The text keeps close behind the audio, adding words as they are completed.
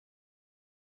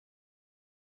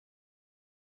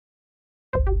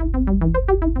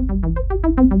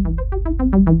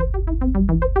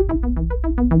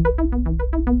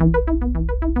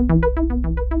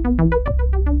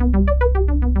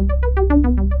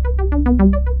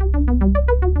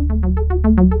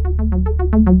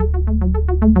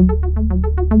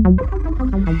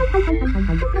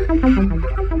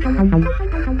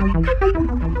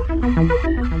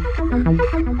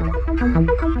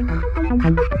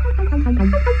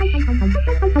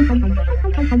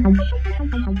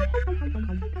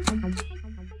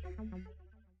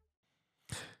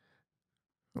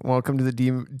Welcome to the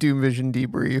Doom Vision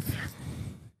Debrief.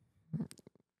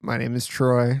 My name is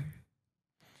Troy.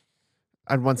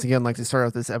 I'd once again like to start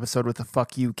out this episode with a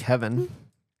fuck you, Kevin.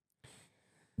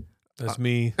 That's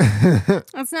me.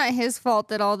 It's not his fault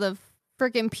that all the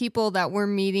freaking people that we're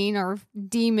meeting are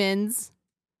demons.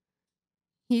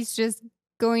 He's just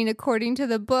going according to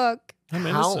the book. I'm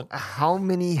innocent. How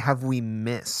many have we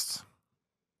missed?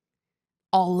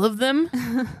 All of them?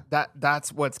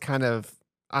 That's what's kind of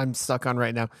I'm stuck on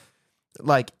right now.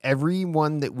 Like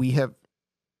everyone that we have.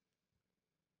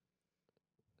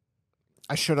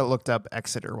 I should have looked up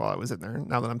Exeter while I was in there,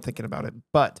 now that I'm thinking about it.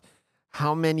 But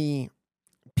how many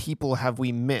people have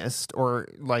we missed or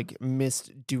like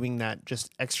missed doing that just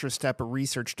extra step of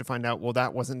research to find out, well,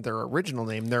 that wasn't their original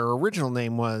name. Their original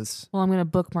name was... Well, I'm going to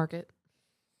bookmark it.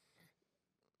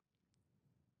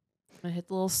 I'm going to hit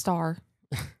the little star.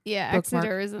 Yeah, Bookmark.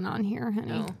 Exeter isn't on here, honey.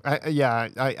 No.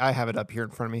 I have it up here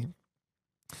in front of me.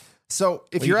 So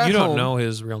if Well, you're at you home... don't know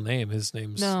his real name. His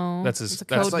name's... No. That's his It's a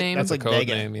that's code like, name. That's a It's code like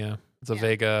Vega. name, yeah. It's a Yeah.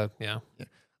 Vega, yeah.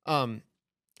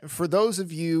 For those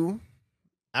of you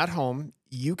at home,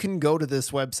 you can go to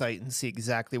this website and see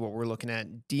exactly what we're looking at,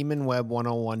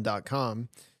 demonweb101.com.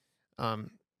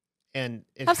 And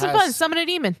it Have some has- fun. Summon a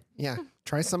demon. Yeah,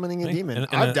 try summoning a Hey, demon. and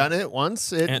I've done it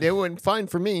once. It went fine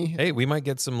for me. Hey, we might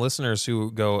get some listeners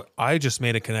who go, I just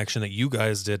made a connection that you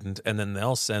guys didn't, and then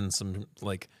they'll send some,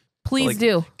 like... Please like,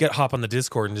 do. hop on the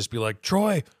Discord and just be like,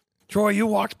 Troy, you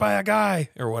walked by a guy,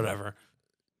 or whatever.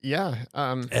 Yeah.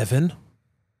 Evan?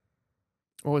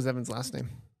 What was Evan's last name?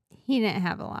 He didn't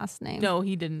have a last name. No,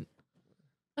 he didn't.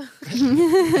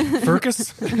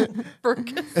 Furcus?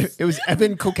 Furcus. It was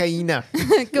Evan Cocaina.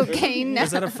 Cocaine.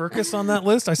 Is that a Furcus on that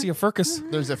list? I see a Furcus.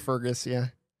 There's a Fergus, yeah.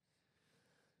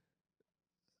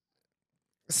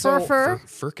 So, Furfur.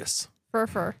 Furcus.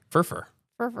 Furfur. Furfur.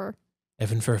 Furfur.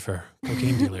 Evan Furfur,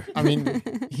 cocaine dealer. I mean,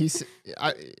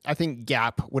 I think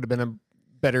Gap would have been a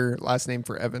better last name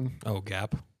for Evan. Oh,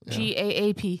 Gap. Yeah.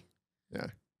 GAAP. Yeah.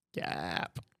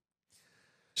 Gap.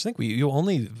 I think you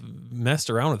only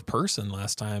messed around with Person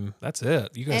last time. That's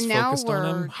it. You guys And now focused on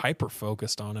him, we're- hyper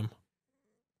focused on him.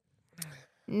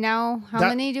 Now, how That-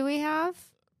 many do we have?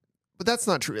 But that's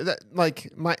not true. That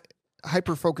like my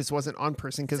hyper focus wasn't on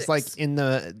Person because like in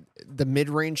the mid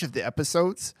range of the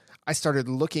episodes, I started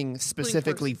looking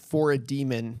specifically for a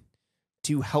demon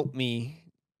to help me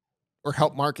or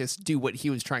help Marcus do what he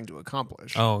was trying to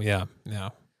accomplish. Oh, yeah. Yeah.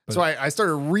 But- So I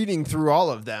started reading through all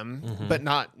of them, Mhm. but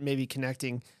not maybe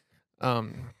connecting.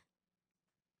 Man,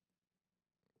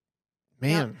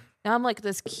 Now I'm like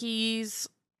this Keys,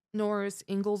 Norris,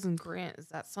 Ingalls, and Grant. Is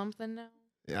that something now?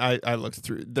 I looked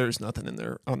through. There's nothing in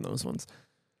there on those ones.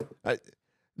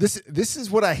 This is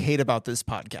what I hate about this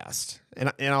podcast,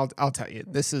 and I'll tell you.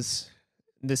 This is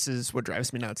what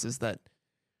drives me nuts. Is that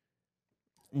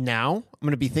now I'm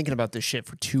going to be thinking about this shit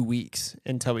for 2 weeks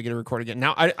until we get to record again.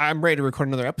 Now I'm ready to record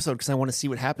another episode because I want to see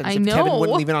what happens I if Kevin know.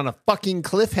 wouldn't leave it on a fucking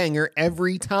cliffhanger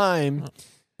every time.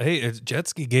 Hey,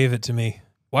 Jetski gave it to me.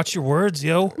 Watch your words,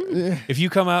 yo. If you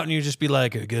come out and you just be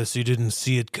like, I guess you didn't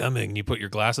see it coming, and you put your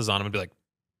glasses on him and be like,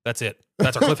 that's it.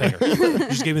 That's our cliffhanger. You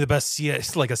just gave me the best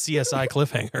like a CSI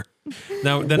cliffhanger.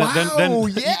 Now, then, Wow, then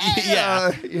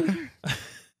yeah.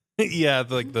 yeah,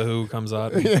 like the Who comes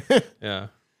out. Yeah.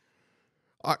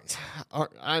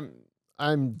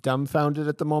 I'm dumbfounded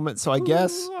at the moment, so I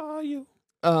guess Who are you?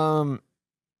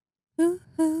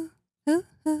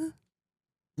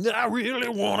 I really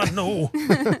want to know.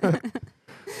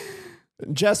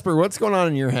 Jasper, what's going on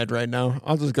in your head right now?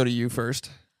 I'll just go to you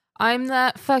first. I'm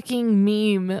that fucking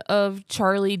meme of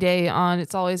Charlie Day on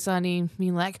It's Always Sunny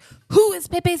being like, who is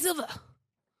Pepe Silva?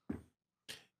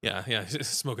 Yeah,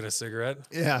 smoking a cigarette.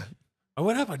 Yeah. I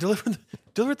went up. I delivered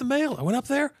the mail. I went up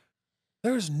there.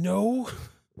 There's no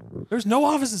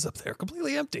offices up there.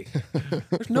 Completely empty.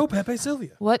 There's no Pepe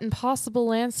Sylvia. What impossible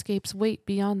landscapes wait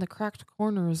beyond the cracked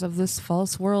corners of this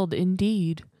false world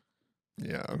indeed?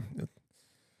 Yeah.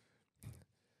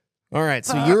 All right,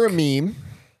 so Fuck. you're a meme.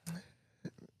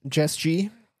 Jess G.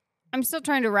 I'm still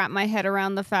trying to wrap my head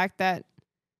around the fact that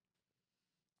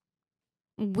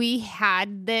we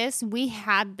had this the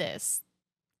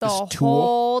This tool?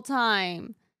 whole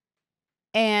time.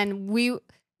 And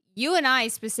you and I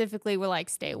specifically were like,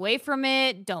 stay away from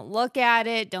it. Don't look at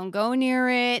it. Don't go near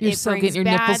it. You're It so brings getting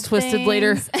your nipples bad twisted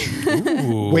later. things."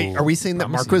 Ooh, Wait, are we saying that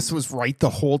promising. Marcus was right the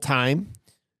whole time?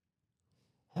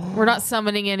 We're not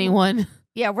summoning anyone.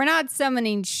 Yeah, we're not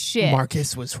summoning shit.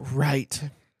 Marcus was right.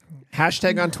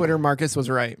 Hashtag on Twitter, Marcus was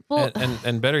right. Well,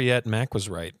 and better yet, Mac was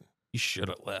right. You should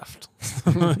have left.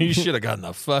 You should have gotten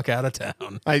the fuck out of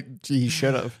town. He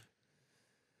should have.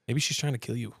 Maybe she's trying to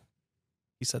kill you.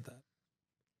 He said that.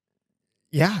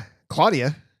 Yeah,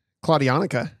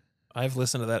 Claudionica. I've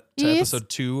listened to that Yes. episode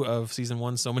 2 of season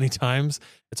 1 so many times.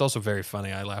 It's also very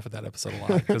funny. I laugh at that episode a lot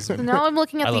because So now I'm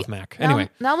looking at I the love Mac. now, Anyway,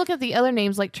 now I'm looking at the other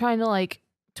names, like trying to like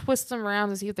twist them around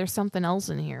to see if there's something else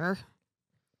in here.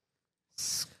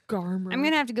 Skarmer. I'm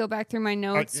gonna have to go back through my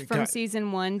notes you from got-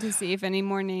 season 1 to see if any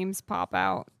more names pop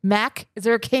out. Mac. Is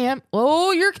there a Cam?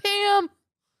 Oh, you're Cam.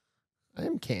 I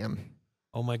am Cam.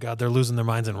 oh my God, they're losing their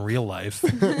minds in real life.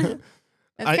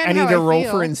 That's I kinda need how to roll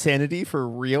feel. for insanity for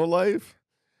real life.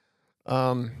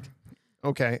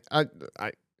 Okay.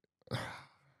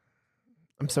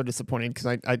 I'm so disappointed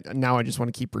because I now I just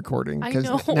want to keep recording I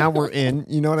because know. now we're in.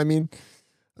 You know what I mean?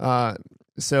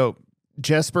 So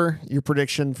Jesper, your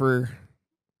prediction for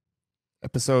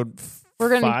episode We're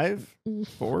gonna- 5,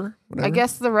 4, whatever. I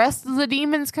guess the rest of the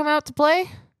demons come out to play.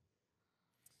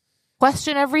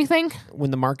 Question everything.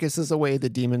 when the Marcus is away, the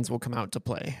demons will come out to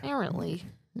play. Apparently.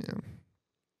 Yeah.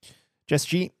 Just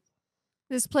G.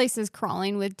 This place is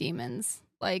crawling with demons.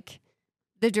 Like,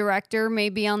 the director may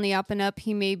be on the up and up.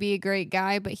 He may be a great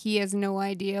guy, but he has no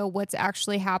idea what's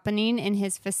actually happening in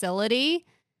his facility.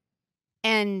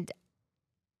 And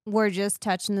we're just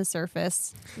touching the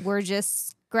surface. We're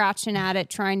just scratching at it,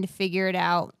 trying to figure it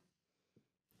out.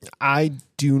 I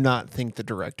do not think the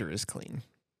director is clean.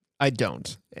 I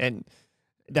don't. And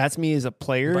that's me as a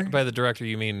player. By the director,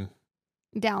 you mean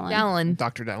Dallin. Dallin.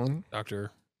 Dr. Dallin. Dr.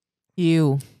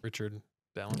 You. Richard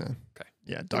Dallin? Yeah. Okay.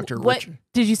 Yeah, Dr. What Richard.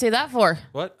 did you say that for?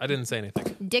 What? I didn't say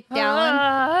anything. Dick Dallin.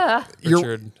 Ah. You're-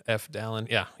 Richard F. Dallin.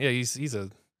 Yeah. Yeah, he's a...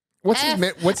 What's his F.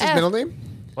 middle name?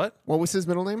 What? What was his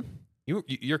middle name?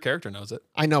 Your character knows it.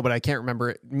 I know, but I can't remember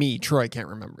it. Me, Troy, can't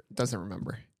remember it. Doesn't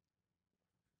remember.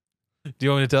 Do you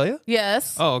want me to tell you?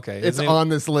 Yes. Oh, okay. It's on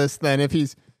this list then. If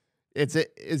he's, is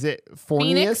it Fornius?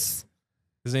 Phoenix.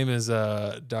 His name is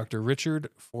Dr. Richard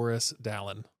Forrest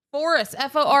Dallin. Forrest.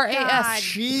 F-O-R-A-S. God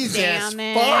Jesus, damn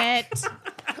it.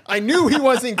 I knew he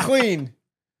wasn't clean.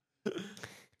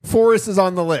 Forrest is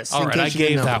on the list. All in right, I case you didn't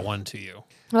gave know. that one to you.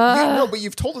 Yeah, no, but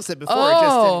you've told us it before. Oh. It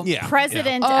just didn't. Yeah.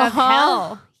 President of Uh-huh.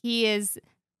 hell. He is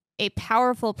a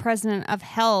powerful president of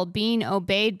hell, being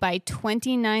obeyed by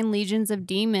 29 legions of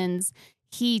demons.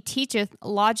 He teacheth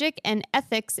logic and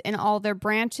ethics in all their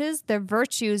branches, the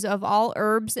virtues of all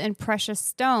herbs and precious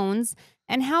stones,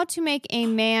 and how to make a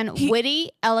man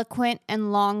witty, eloquent,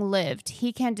 and long-lived.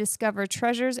 He can discover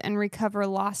treasures and recover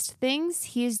lost things.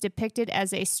 He is depicted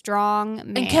as a strong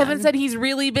man. And Kevin said he's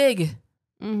really big.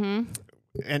 Mm-hmm.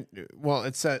 And well,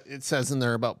 it says in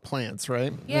there about plants,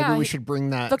 right? Yeah, Maybe we he- should bring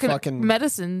that Fucking fucking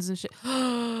medicines and shit.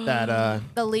 that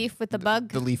The leaf with the bug.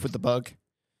 the leaf with the bug.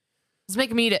 Let's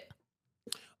make him eat it.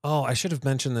 Oh, I should have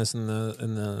mentioned this during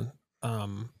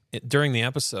the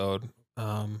episode.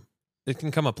 It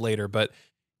can come up later, but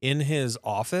in his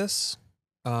office,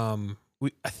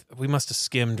 we must have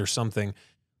skimmed or something.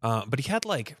 But he had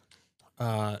like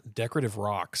decorative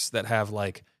rocks that have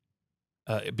like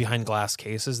behind glass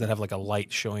cases that have like a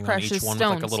light showing on each Precious one with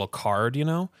like a stones. little card. You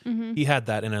know, Mm-hmm. he had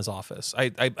that in his office.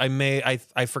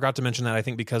 I forgot to mention that. I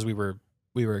think because we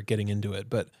were getting into it,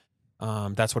 but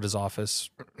that's what his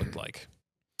office looked like.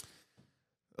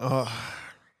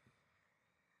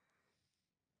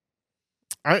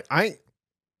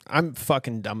 I'm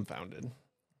fucking dumbfounded.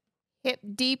 Hip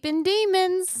deep in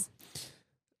demons.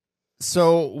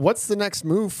 So, what's the next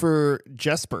move for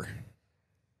Jesper?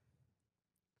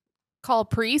 Call a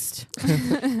priest.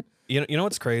 You know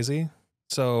what's crazy?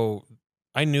 So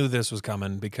I knew this was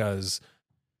coming because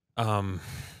there's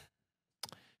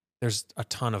a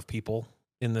ton of people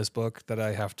in this book that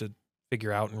I have to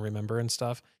figure out and remember and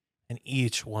stuff. And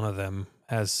each one of them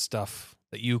has stuff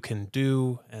that you can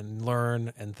do and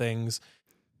learn and things.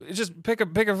 Just pick a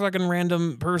fucking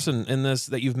random person in this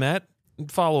that you've met and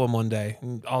follow them one day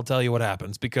and I'll tell you what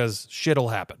happens because shit'll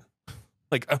happen.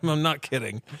 Like I'm not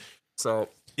kidding. So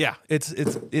yeah,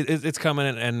 it's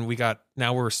coming and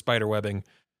now we're spider webbing.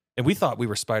 And we thought we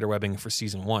were spider webbing for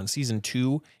season 1. Season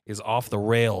 2 is off the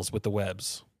rails with the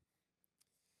webs.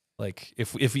 Like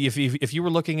if you were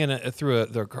looking in through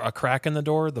a crack in the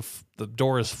door, the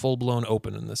door is full blown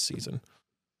open in this season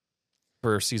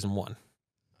for season 1.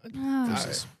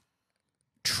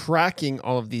 Tracking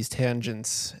all of these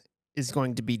tangents is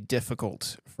going to be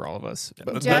difficult for all of us.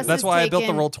 But Jess That's is why I built the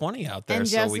taking- Roll20 out there And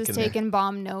so Jess we is can. taking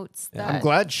bomb notes. Yeah. I'm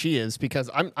glad she is because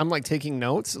I'm like taking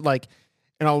notes like,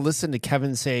 and I'll listen to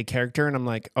Kevin say a character and I'm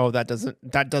like, oh, that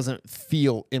doesn't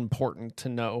feel important to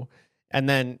know. And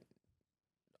then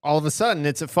all of a sudden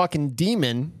it's a fucking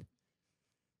demon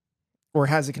or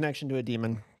has a connection to a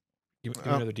demon. Give me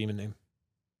another demon name.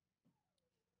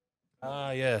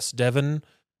 Yes, Devon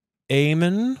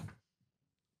Amon.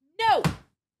 No,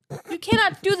 you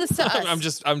cannot do this to us.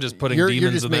 I'm just putting You're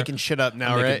demons just in making shit up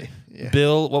now, I'm right? making- Yeah.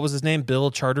 Bill, what was his name?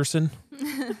 Bill Charterson.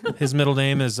 His middle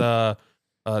name is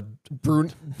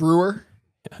Brewer.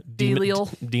 Belial.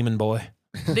 Demon Boy.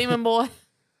 Demon boy.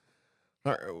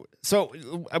 All right, so,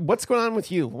 what's going on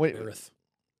with you? What, Earth.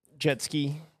 jet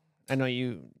ski? I know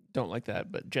you don't like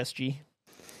that, but jet ski.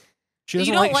 She You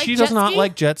doesn't don't like. like She jet does not ski?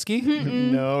 like jet ski.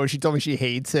 Mm-mm. No, she told me she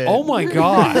hates it. Oh my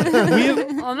god.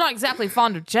 Well, I'm not exactly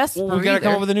fond of Jesper. We gotta come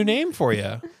either. up with a new name for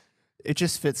you. It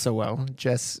just fits so well.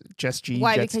 Jess G.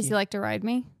 Why? jet Because ski. you like to ride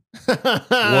me?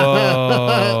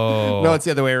 Whoa. No, it's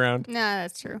the other way around. No,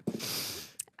 that's true.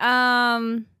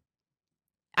 I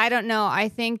don't know. I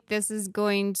think this is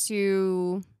going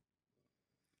to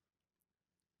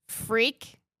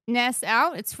freak Ness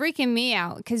out. It's freaking me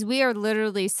out because we are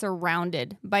literally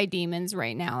surrounded by demons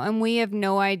right now, and we have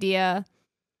no idea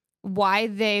why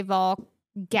they've all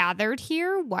gathered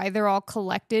here, why they're all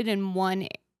collected in one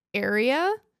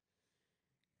area.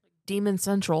 Demon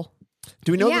Central.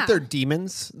 Do we know Yeah. that they're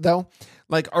demons, though?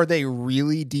 Like, are they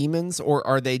really demons, or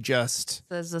are they just...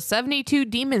 Says the 72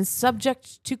 demons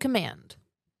subject to command.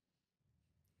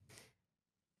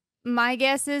 My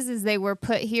guess is they were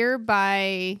put here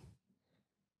by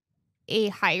a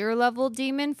higher level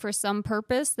demon for some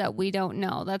purpose that we don't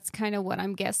know. That's kind of what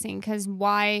I'm guessing. Because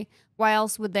why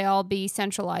else would they all be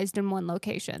centralized in one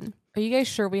location? Are you guys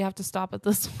sure we have to stop at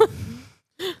this one?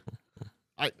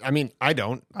 I mean, I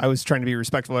don't. I was trying to be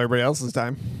respectful of everybody else's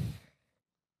time.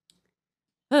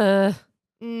 Yeah,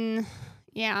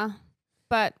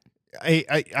 but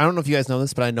I don't know if you guys know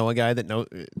this, but I know a guy that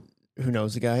who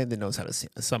knows a guy that knows how to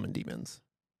summon demons.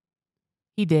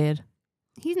 He did.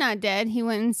 he's not dead. He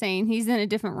went insane. He's in a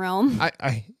different realm.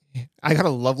 I got a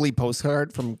lovely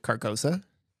postcard from Carcosa.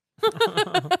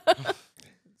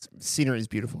 Scenery is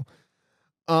beautiful.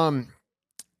 I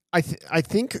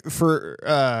think for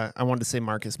I wanted to say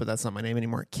Marcus, but that's not my name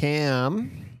anymore.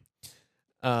 Cam.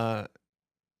 I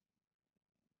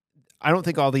don't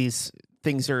think all these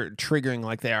things are triggering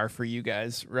like they are for you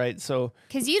guys, right? So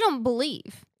Because you don't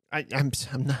believe. I'm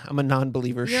a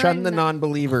non-believer. You're Shun a the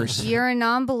non-believers. You're a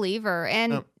non-believer,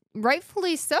 and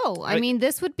rightfully so. I mean,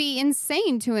 this would be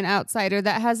insane to an outsider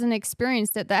that hasn't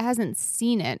experienced it, that hasn't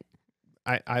seen it.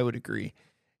 I would agree.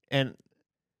 And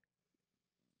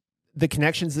the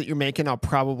connections that you're making, I'll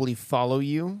probably follow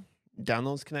you down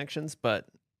those connections, but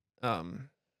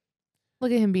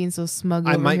Look at him being so smug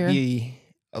I over might here. be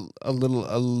a little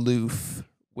aloof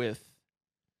with.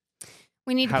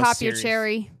 We need to How pop serious? your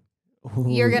cherry. Ooh,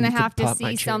 You're going to you could have to pop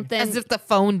my see cherry. something. As if the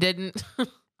phone didn't.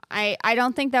 I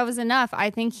don't think that was enough. I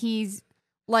think he's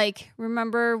like,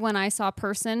 remember when I saw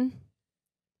Person?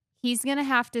 He's going to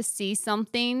have to see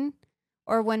something.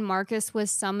 Or when Marcus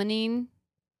was summoning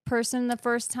Person the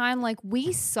first time, like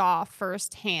we saw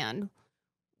firsthand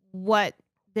what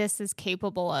this is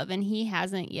capable of, and he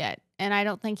hasn't yet. And I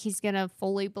don't think he's going to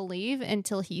fully believe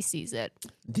until he sees it.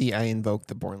 I invoke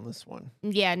the bornless one.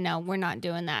 Yeah, no, we're not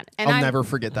doing that. And I'll I'm- never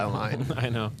forget that line. I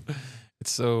know.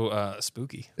 It's so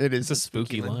spooky. It is It's a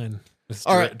spooky line. It's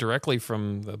All right. directly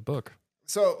from the book.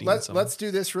 So Demon let's summon. do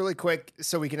this really quick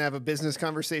so we can have a business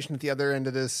conversation at the other end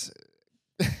of this.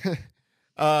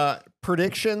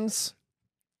 Predictions.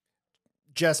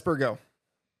 Jesper, go.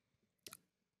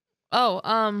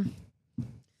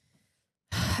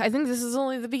 I think this is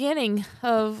only the beginning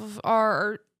of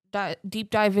our deep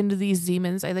dive into these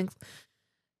demons. I think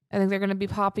they're going to be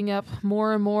popping up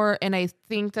more and more, and I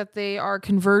think that they are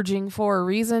converging for a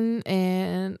reason,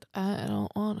 and I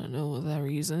don't want to know what that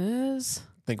reason is.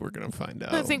 I think we're gonna find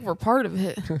out. I think we're part of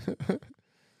it.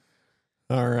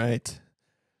 All right.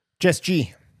 Jess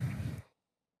G.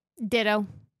 Ditto.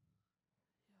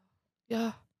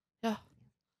 Yeah.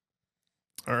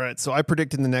 All right. So I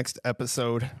predict in the next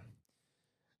episode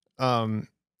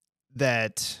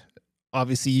that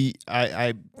obviously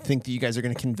I think that you guys are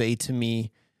going to convey to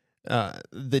me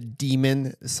the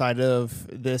demon side of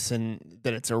this and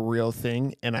that it's a real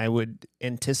thing. And I would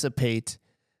anticipate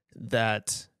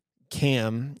that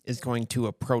Cam is going to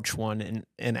approach one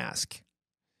and ask,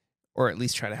 or at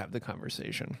least try to have the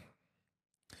conversation.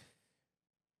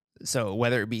 So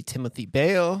whether it be Timothy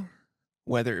Bale,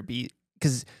 whether it be,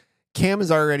 because Cam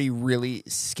is already really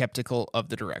skeptical of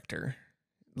the director.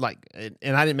 Like, and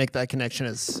I didn't make that connection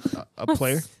as a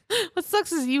player. What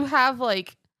sucks is you have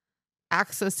like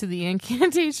access to the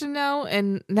incantation now,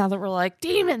 and now that we're like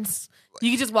demons,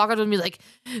 you can just walk up to him and be like,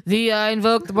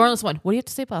 invoke the bornless one. What do you have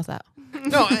to say about that?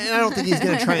 No, and I don't think he's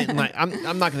going to try and like, I'm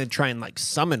not going to try and like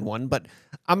summon one, but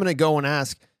I'm going to go and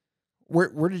ask,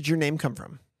 where did your name come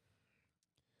from?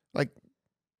 Like,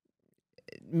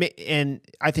 and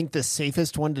I think the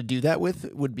safest one to do that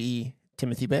with would be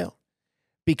Timothy Bale,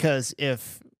 because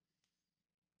if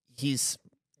he's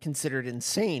considered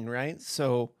insane, right?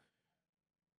 So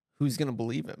who's going to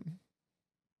believe him?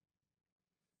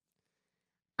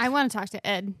 I want to talk to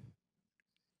Ed.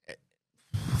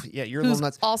 Yeah, you're a Who's little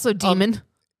nuts. also demon.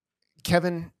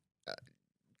 Kevin,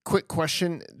 quick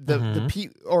question: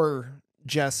 or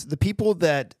Jess, the people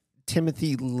that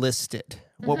Timothy listed,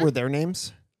 what were their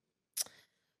names?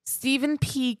 Stephen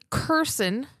P.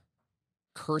 Curson.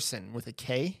 Curson with a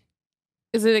K.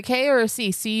 Is it a K or a C?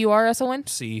 Curson?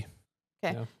 C.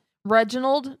 Okay. Yeah.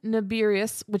 Reginald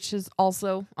Nibirius, which is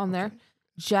also on there.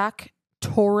 Jack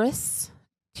Torres.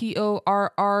 Torrace.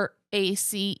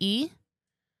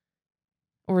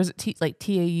 Or is it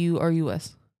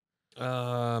Taurus?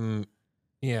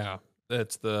 Yeah,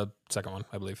 that's the second one,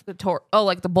 I believe.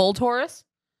 Like the bull Taurus?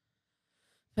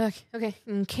 Okay.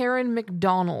 And Karen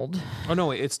McDonald. Oh, no,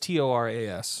 wait, it's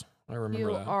Toras. I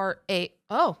remember that. Ura.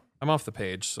 Oh. I'm off the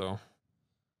page, so.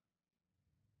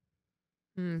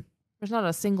 There's not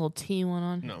a single T one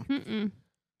on. No. Mm-mm.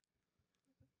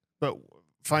 But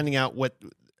finding out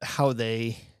how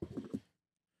they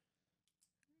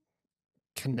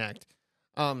connect.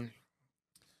 All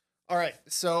right.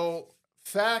 So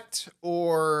fact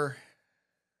or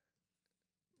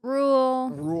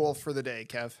rule for the day,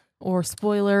 Kev? Or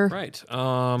spoiler. Right.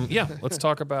 Yeah, let's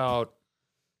talk about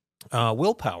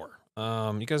willpower.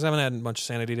 You guys haven't had much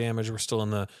sanity damage. We're still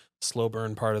in the slow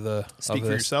burn part of the. Speak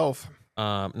for yourself.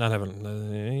 Not having.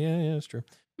 Yeah, it's true.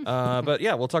 But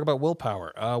yeah, we'll talk about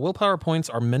willpower. Willpower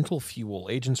points are mental fuel.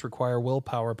 Agents require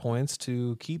willpower points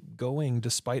to keep going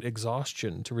despite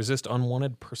exhaustion, to resist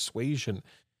unwanted persuasion,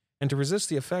 and to resist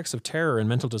the effects of terror and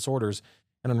mental disorders,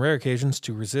 and on rare occasions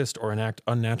to resist or enact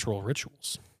unnatural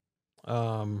rituals.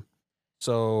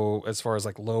 So as far as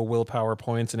like low willpower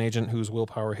points, an agent whose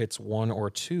willpower hits 1 or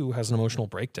 2 has an emotional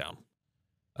breakdown.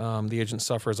 The agent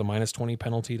suffers a -20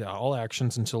 penalty to all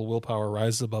actions until willpower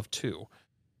rises above 2.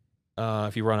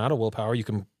 If you run out of willpower, you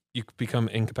become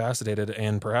incapacitated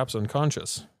and perhaps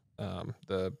unconscious. And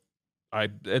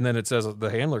then it says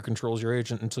the handler controls your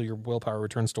agent until your willpower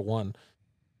returns to 1.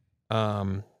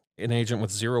 An agent with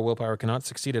 0 willpower cannot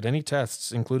succeed at any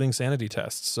tests, including sanity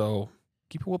tests. So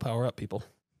keep your willpower up, people.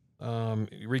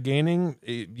 Regaining,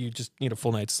 you just need a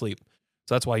full night's sleep.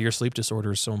 So that's why your sleep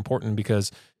disorder is so important,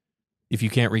 because if you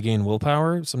can't regain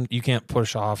willpower, you can't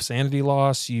push off sanity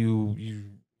loss.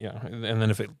 Yeah, and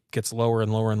then if it gets lower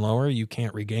and lower and lower, you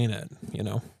can't regain it. You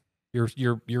know,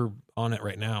 you're on it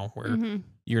right now, where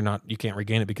you can't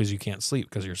regain it because you can't sleep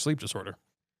because of your sleep disorder.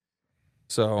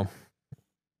 So,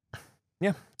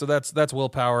 yeah, so that's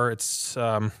willpower. It's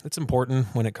important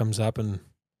when it comes up, and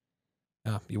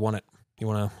you want it. You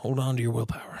want to hold on to your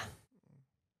willpower.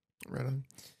 Right on.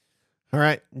 All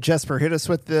right, Jesper, hit us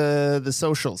with the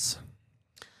socials.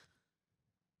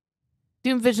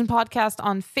 Doom Vision Podcast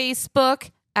on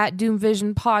Facebook, at Doom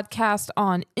Vision Podcast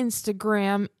on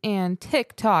Instagram and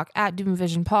TikTok, at Doom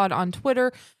Vision Pod on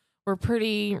Twitter. We're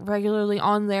pretty regularly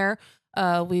on there.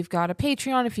 We've got a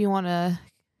Patreon if you want to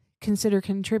consider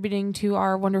contributing to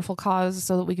our wonderful cause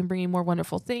so that we can bring you more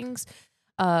wonderful things.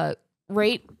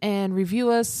 Rate and review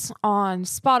us on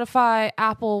Spotify,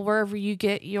 Apple, wherever you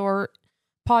get your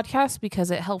podcasts,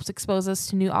 because it helps expose us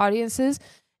to new audiences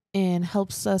and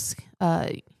helps us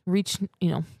reach,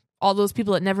 all those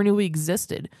people that never knew we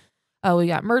existed. We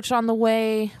got merch on the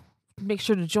way. Make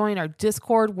sure to join our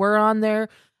Discord. We're on there.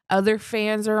 Other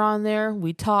fans are on there.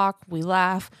 We talk, we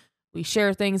laugh, we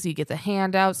share things. You get the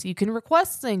handouts. You can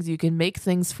request things. You can make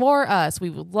things for us. We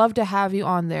would love to have you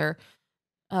on there.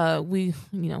 We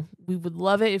would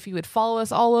love it if you would follow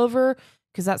us all over,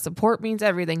 because that support means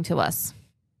everything to us.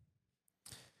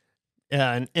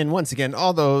 Yeah, and once again,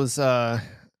 all those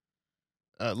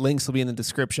links will be in the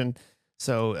description.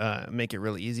 So make it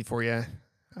really easy for you.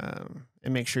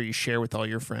 And make sure you share with all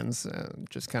your friends.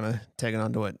 Just kind of tagging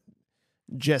on to what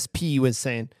Jess P was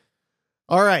saying.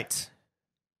 All right.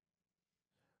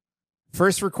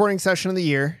 First recording session of the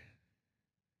year.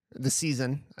 The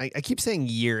season. I keep saying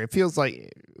year. It feels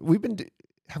like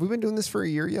have we been doing this for a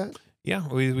year yet? Yeah,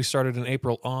 we started in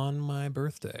April on my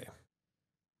birthday.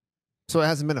 So it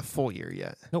hasn't been a full year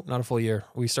yet. Nope, not a full year.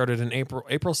 We started in April.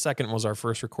 April 2nd was our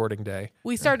first recording day.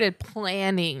 We started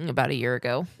planning about a year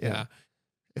ago. Yeah.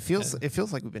 It feels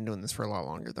like we've been doing this for a lot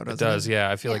longer, though, doesn't it? Does, it?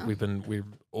 yeah. I feel like we're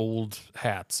old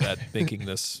hats at making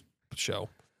this show.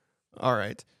 All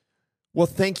right. Well,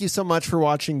 thank you so much for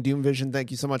watching Doom Vision.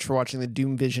 Thank you so much for watching the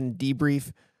Doom Vision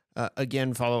debrief.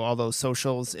 Again, follow all those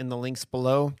socials in the links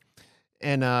below.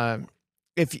 And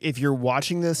if you're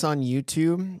watching this on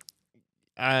YouTube,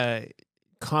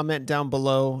 comment down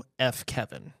below F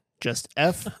Kevin. Just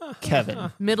F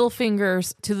Kevin. Middle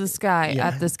fingers to the sky Yeah.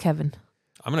 at this Kevin.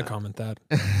 I'm going to comment that.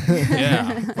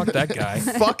 Yeah. Fuck that guy.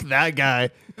 Fuck that guy.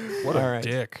 What All a right.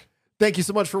 dick. Thank you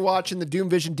so much for watching the Doom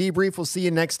Vision Debrief. We'll see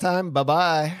you next time.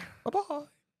 Bye-bye. Bye-bye.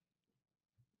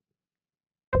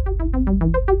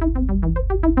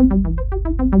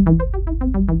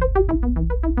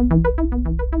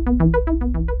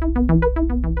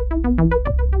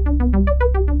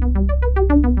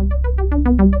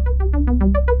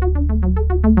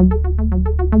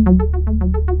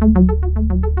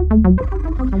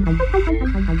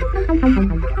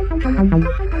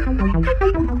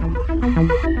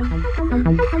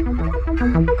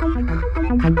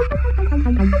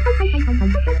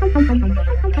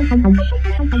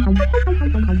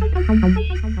 Thank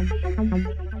you.